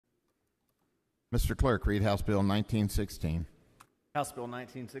Mr. Clerk, read House Bill 1916. House Bill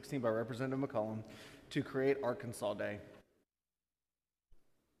 1916 by Representative McCollum to create Arkansas Day.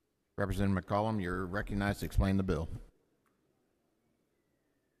 Representative McCollum, you're recognized to explain the bill.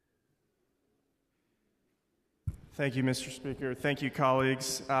 Thank you, Mr. Speaker. Thank you,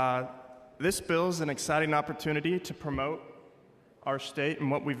 colleagues. This bill is an exciting opportunity to promote our state and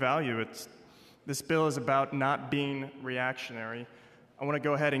what we value. This bill is about not being reactionary. I want to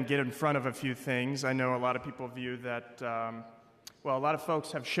go ahead and get in front of a few things. I know a lot of people view that, a lot of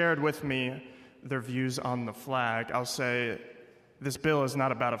folks have shared with me their views on the flag. I'll say this bill is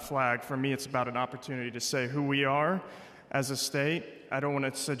not about a flag. For me, it's about an opportunity to say who we are as a state. I don't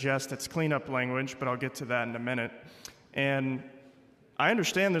want to suggest it's cleanup language, but I'll get to that in a minute. And I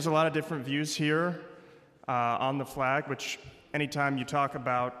understand there's a lot of different views here on the flag, which anytime you talk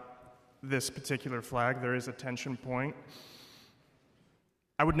about this particular flag, there is a tension point.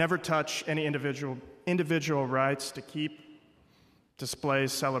 I would never touch any individual rights to keep, display,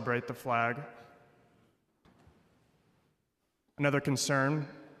 celebrate the flag. Another concern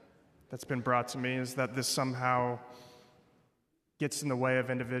that's been brought to me is that this somehow gets in the way of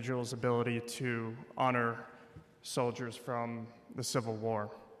individuals' ability to honor soldiers from the Civil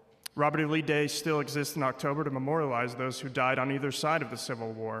War. Robert E. Lee Day still exists in October to memorialize those who died on either side of the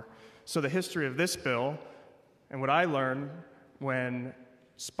Civil War. So the history of this bill, and what I learned when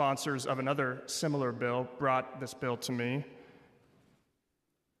sponsors of another similar bill brought this bill to me,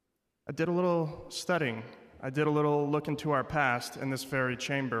 I did a little studying. I did a little look into our past in this very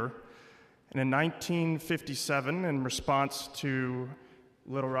chamber. And in 1957, in response to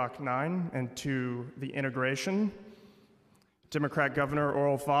Little Rock 9 and to the integration, Democrat Governor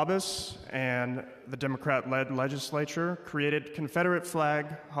Oral Faubus and the Democrat-led legislature created Confederate Flag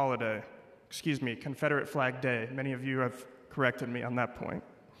Day. Many of you have corrected me on that point.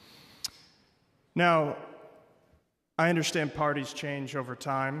 Now, I understand parties change over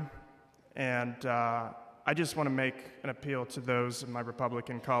time, and I just want to make an appeal to those of my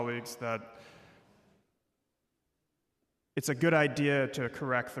Republican colleagues that it's a good idea to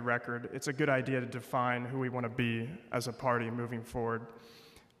correct the record. It's a good idea to define who we want to be as a party moving forward.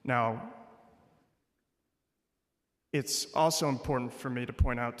 Now, it's also important for me to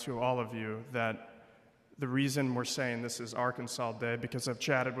point out to all of you that the reason we're saying this is Arkansas Day, because I've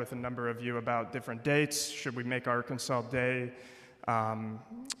chatted with a number of you about different dates. Should we make Arkansas Day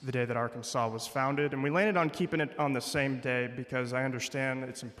the day that Arkansas was founded? And we landed on keeping it on the same day because I understand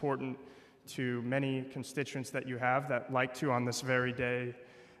it's important to many constituents that you have that like to, on this very day,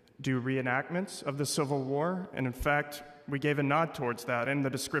 do reenactments of the Civil War. And in fact, we gave a nod towards that in the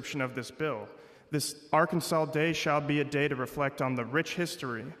description of this bill. This Arkansas Day shall be a day to reflect on the rich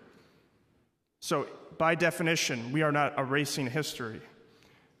history. So, by definition, we are not erasing history.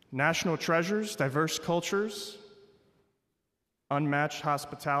 National treasures, diverse cultures, unmatched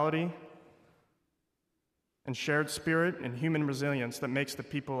hospitality, and shared spirit and human resilience that makes the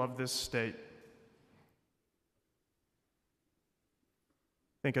people of this state.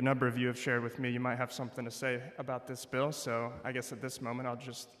 I think a number of you have shared with me you might have something to say about this bill, so I guess at this moment I'll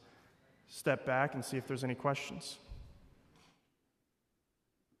just step back and see if there's any questions.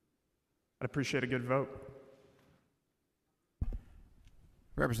 I'd appreciate a good vote.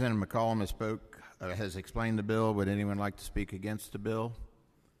 Representative McCollum has explained the bill. Would anyone like to speak against the bill?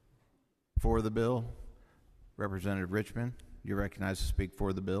 For the bill? Representative Richmond, you're recognized to speak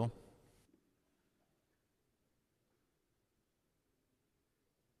for the bill.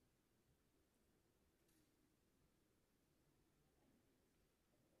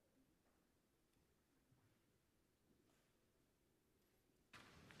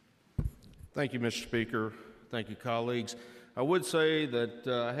 Thank you, Mr. Speaker. Thank you, colleagues. I would say that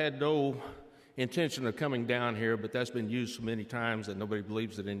I had no intention of coming down here, but that's been used so many times that nobody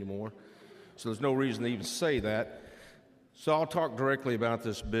believes it anymore. So there's no reason to even say that. So I'll talk directly about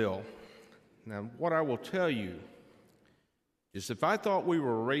this bill. Now, what I will tell you is if I thought we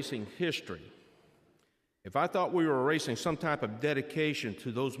were erasing history, if I thought we were erasing some type of dedication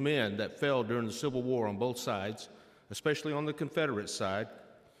to those men that fell during the Civil War on both sides, especially on the Confederate side,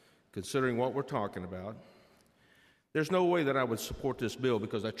 considering what we're talking about, there's no way that I would support this bill,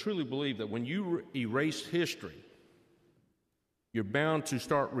 because I truly believe that when you erase history, you're bound to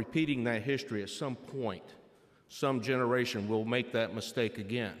start repeating that history at some point. Some generation will make that mistake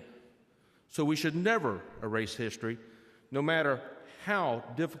again. So we should never erase history, no matter how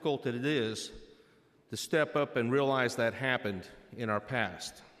difficult it is to step up and realize that happened in our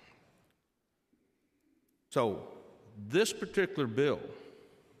past. So this particular bill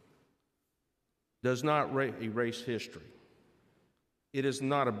does not erase history. It is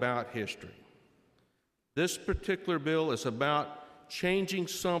not about history. This particular bill is about changing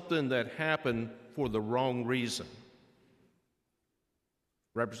something that happened for the wrong reason.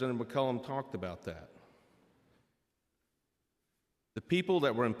 Representative McCollum talked about that. The people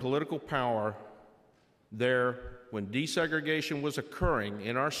that were in political power there when desegregation was occurring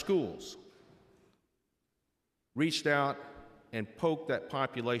in our schools reached out and poked that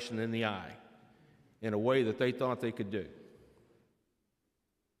population in the eye in a way that they thought they could do.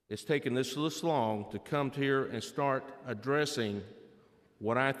 It's taken this long to come here and start addressing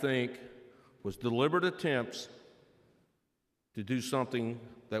what I think was deliberate attempts to do something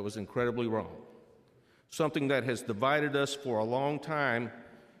that was incredibly wrong, something that has divided us for a long time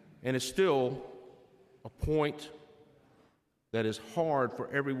and is still a point that is hard for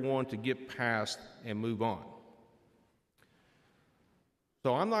everyone to get past and move on.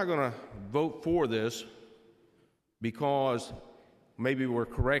 So I'm not going to vote for this because maybe we're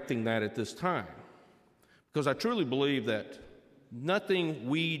correcting that at this time, because I truly believe that nothing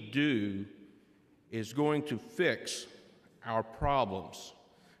we do is going to fix our problems.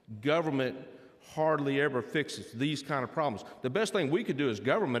 Government hardly ever fixes these kind of problems. The best thing we could do as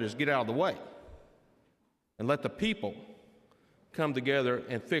government is get out of the way and let the people come together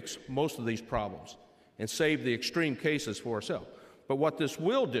and fix most of these problems and save the extreme cases for ourselves. But what this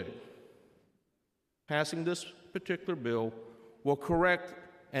will do, passing this particular bill, will correct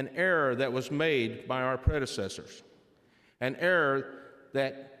an error that was made by our predecessors, an error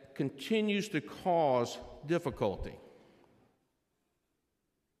that continues to cause difficulty.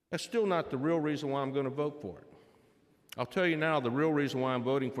 That's still not the real reason why I'm going to vote for it. I'll tell you now the real reason why I'm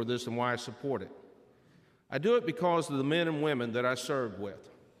voting for this and why I support it. I do it because of the men and women that I served with,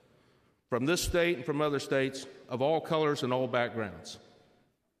 from this state and from other states, of all colors and all backgrounds.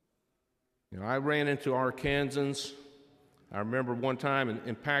 You know, I ran into Arkansans. I remember one time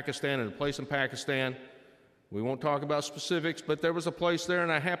in Pakistan, in a place in Pakistan. We won't talk about specifics, but there was a place there,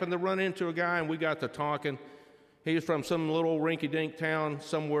 and I happened to run into a guy, and we got to talking. He was from some little rinky-dink town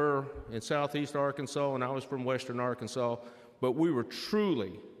somewhere in southeast Arkansas, and I was from western Arkansas, but we were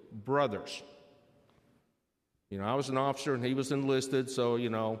truly brothers. You know, I was an officer, and he was enlisted, so, you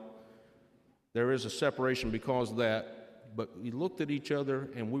know, there is a separation because of that. But we looked at each other,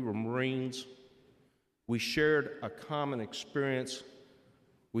 and we were Marines. We shared a common experience.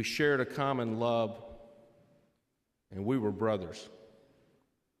 We shared a common love, and we were brothers.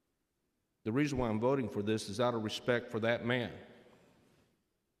 The reason why I'm voting for this is out of respect for that man.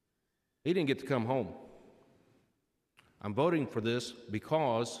 He didn't get to come home. I'm voting for this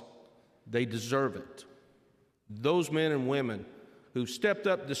because they deserve it. Those men and women who stepped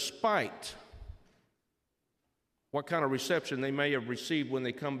up despite what kind of reception they may have received when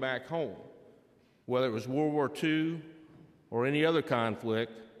they come back home, whether it was World War II or any other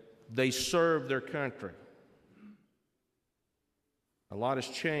conflict, they served their country. A lot has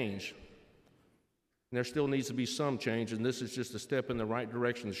changed. And there still needs to be some change, and this is just a step in the right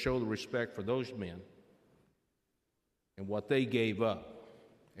direction to show the respect for those men and what they gave up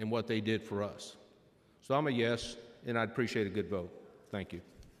and what they did for us. So I'm a yes, and I'd appreciate a good vote. Thank you.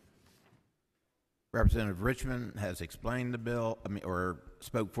 Representative Richmond has explained the bill, or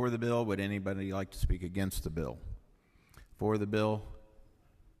spoke for the bill. Would anybody like to speak against the bill? For the bill?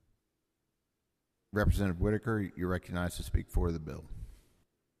 Representative Whitaker, you're recognized to speak for the bill.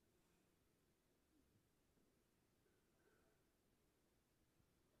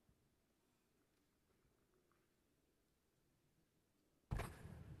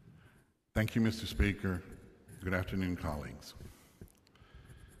 Thank you, Mr. Speaker. Good afternoon, colleagues.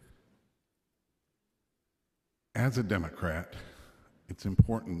 As a Democrat, it's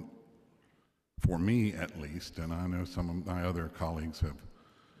important for me at least, and I know some of my other colleagues have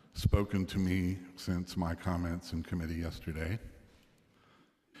spoken to me since my comments in committee yesterday.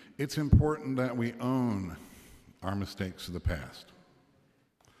 It's important that we own our mistakes of the past.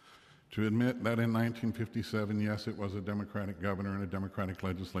 To admit that in 1957, yes, it was a Democratic governor and a Democratic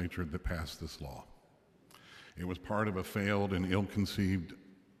legislature that passed this law. It was part of a failed and ill-conceived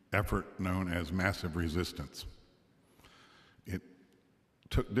effort known as massive resistance. It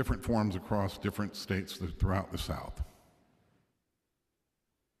took different forms across different states throughout the South.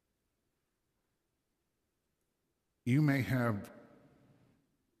 You may have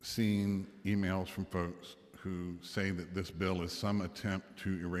seen emails from folks who say that this bill is some attempt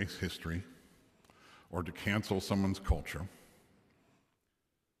to erase history or to cancel someone's culture.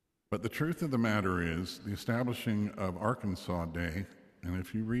 But the truth of the matter is, the establishing of Arkansas Day, and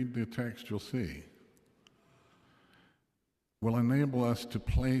if you read the text, you'll see, will enable us to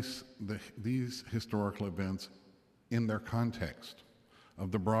place these historical events in their context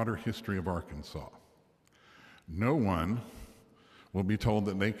of the broader history of Arkansas. No one will be told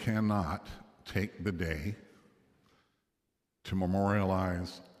that they cannot take the day to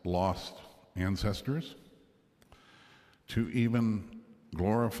memorialize lost ancestors, to even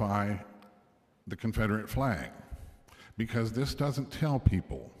glorify the Confederate flag, because this doesn't tell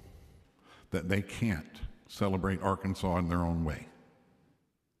people that they can't celebrate Arkansas in their own way.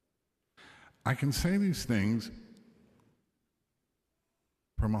 I can say these things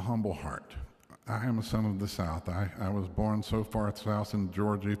from a humble heart. I am a son of the South. I was born so far south in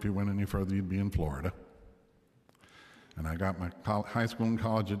Georgia, if you went any further, you'd be in Florida. And I got my high school and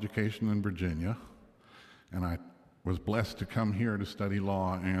college education in Virginia, and I was blessed to come here to study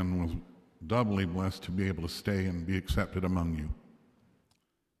law and was doubly blessed to be able to stay and be accepted among you.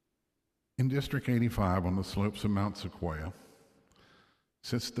 In District 85 on the slopes of Mount Sequoia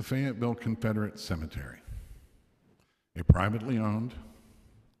sits the Fayetteville Confederate Cemetery, a privately owned,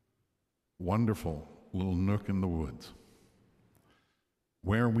 wonderful little nook in the woods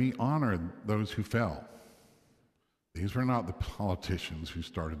where we honored those who fell. These were not the politicians who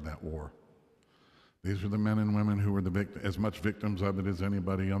started that war. These were the men and women who were as much victims of it as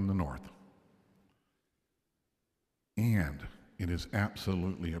anybody on the North. And it is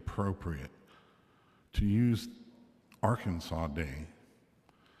absolutely appropriate to use Arkansas Day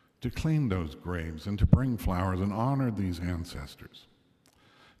to clean those graves and to bring flowers and honor these ancestors,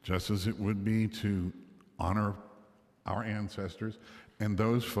 just as it would be to honor our ancestors and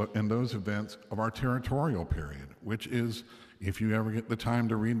those events of our territorial period, which is, if you ever get the time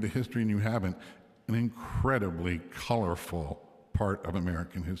to read the history and you haven't, an incredibly colorful part of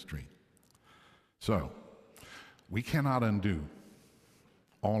American history. So, we cannot undo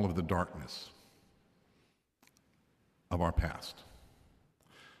all of the darkness of our past,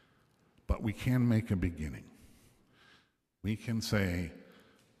 but we can make a beginning. We can say,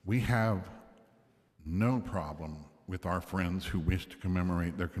 we have no problem with our friends who wish to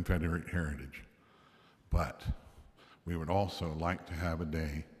commemorate their Confederate heritage, but we would also like to have a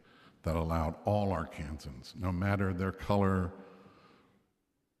day that allowed all Arkansans, no matter their color,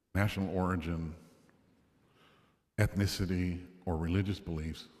 national origin, ethnicity, or religious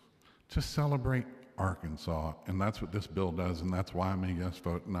beliefs, to celebrate Arkansas. And that's what this bill does, and that's why I'm a yes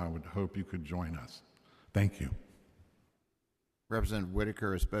vote, and I would hope you could join us. Thank you. Representative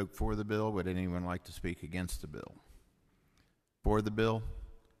Whitaker has spoke for the bill. Would anyone like to speak against the bill? For the bill,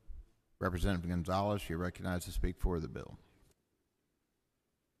 Representative Gonzalez, you're recognized to speak for the bill.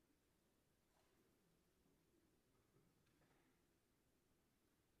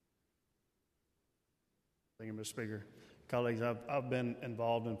 Thank you, Mr. Speaker. Colleagues, I've been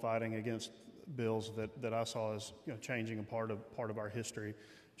involved in fighting against bills that I saw as changing a part of our history,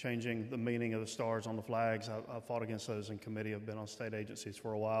 changing the meaning of the stars on the flags. I've fought against those in committee. I've been on state agencies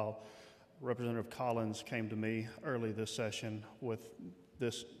for a while. Representative Collins came to me early this session with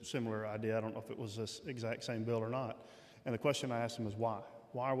this similar idea. I don't know if it was this exact same bill or not. And the question I asked him is why?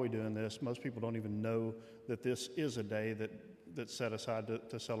 Why are we doing this? Most people don't even know that this is a day that's set aside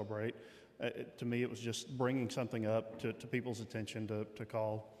to celebrate. To me, it was just bringing something up to people's attention to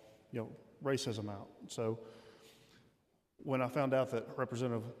call, racism out. So when I found out that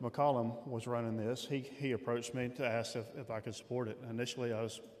Representative McCollum was running this, he approached me to ask if I could support it. Initially, I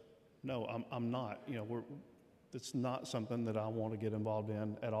was, no, I'm not. It's not something that I want to get involved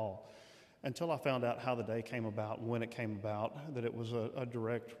in at all. Until I found out how the day came about, when it came about, that it was a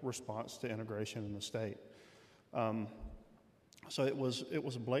direct response to integration in the state. So it was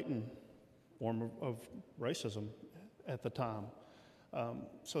a blatant form of racism at the time.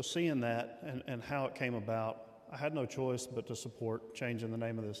 So seeing that and how it came about, I had no choice but to support changing the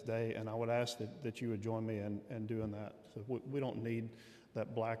name of this day, and I would ask that you would join me in doing that. So we don't need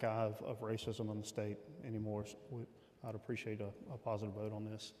that black eye of racism in the state anymore. So I'd appreciate a positive vote on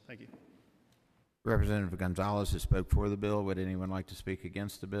this. Thank you. Representative Gonzalez has spoke for the bill. Would anyone like to speak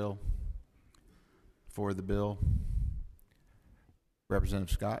against the bill? For the bill?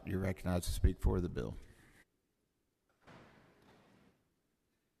 Representative Scott, you're recognized to speak for the bill.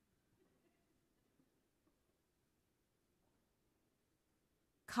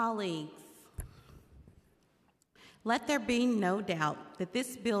 Colleagues, let there be no doubt that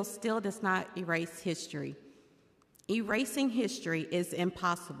this bill still does not erase history. Erasing history is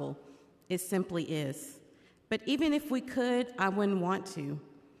impossible. It simply is. But even if we could, I wouldn't want to.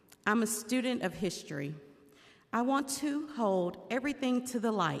 I'm a student of history. I want to hold everything to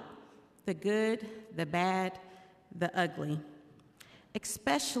the light, the good, the bad, the ugly,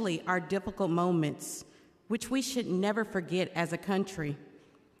 especially our difficult moments, which we should never forget as a country.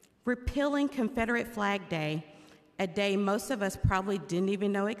 Repealing Confederate Flag Day, a day most of us probably didn't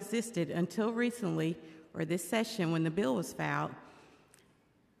even know existed until recently, or this session when the bill was filed,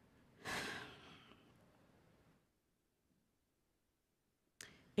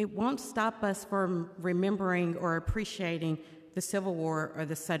 it won't stop us from remembering or appreciating the Civil War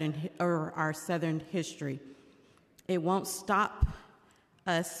or our Southern history. It won't stop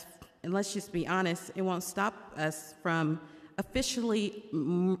us, and let's just be honest, it won't stop us from officially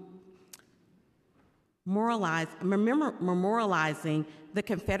memorializing the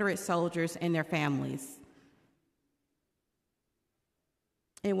Confederate soldiers and their families.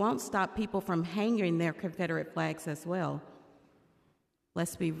 It won't stop people from hanging their Confederate flags as well.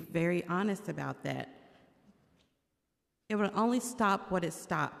 Let's be very honest about that. It will only stop what it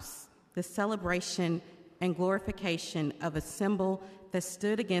stops, the celebration and glorification of a symbol that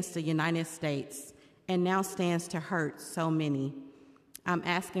stood against the United States and now stands to hurt so many. I'm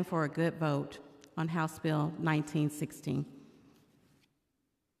asking for a good vote on House Bill 1916.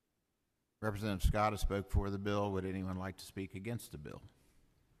 Representative Scott has spoke for the bill. Would anyone like to speak against the bill?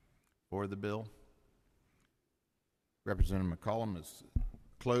 For the bill? Representative McCollum is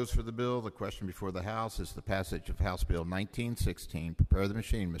closed for the bill. The question before the House is the passage of House Bill 1916. Prepare the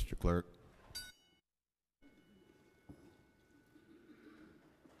machine, Mr. Clerk.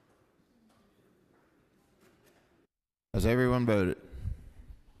 Has everyone voted?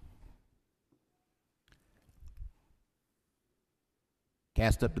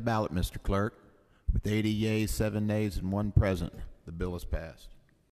 Cast up the ballot, Mr. Clerk. With 80 yeas, 7 nays, and 1 present, the bill is passed.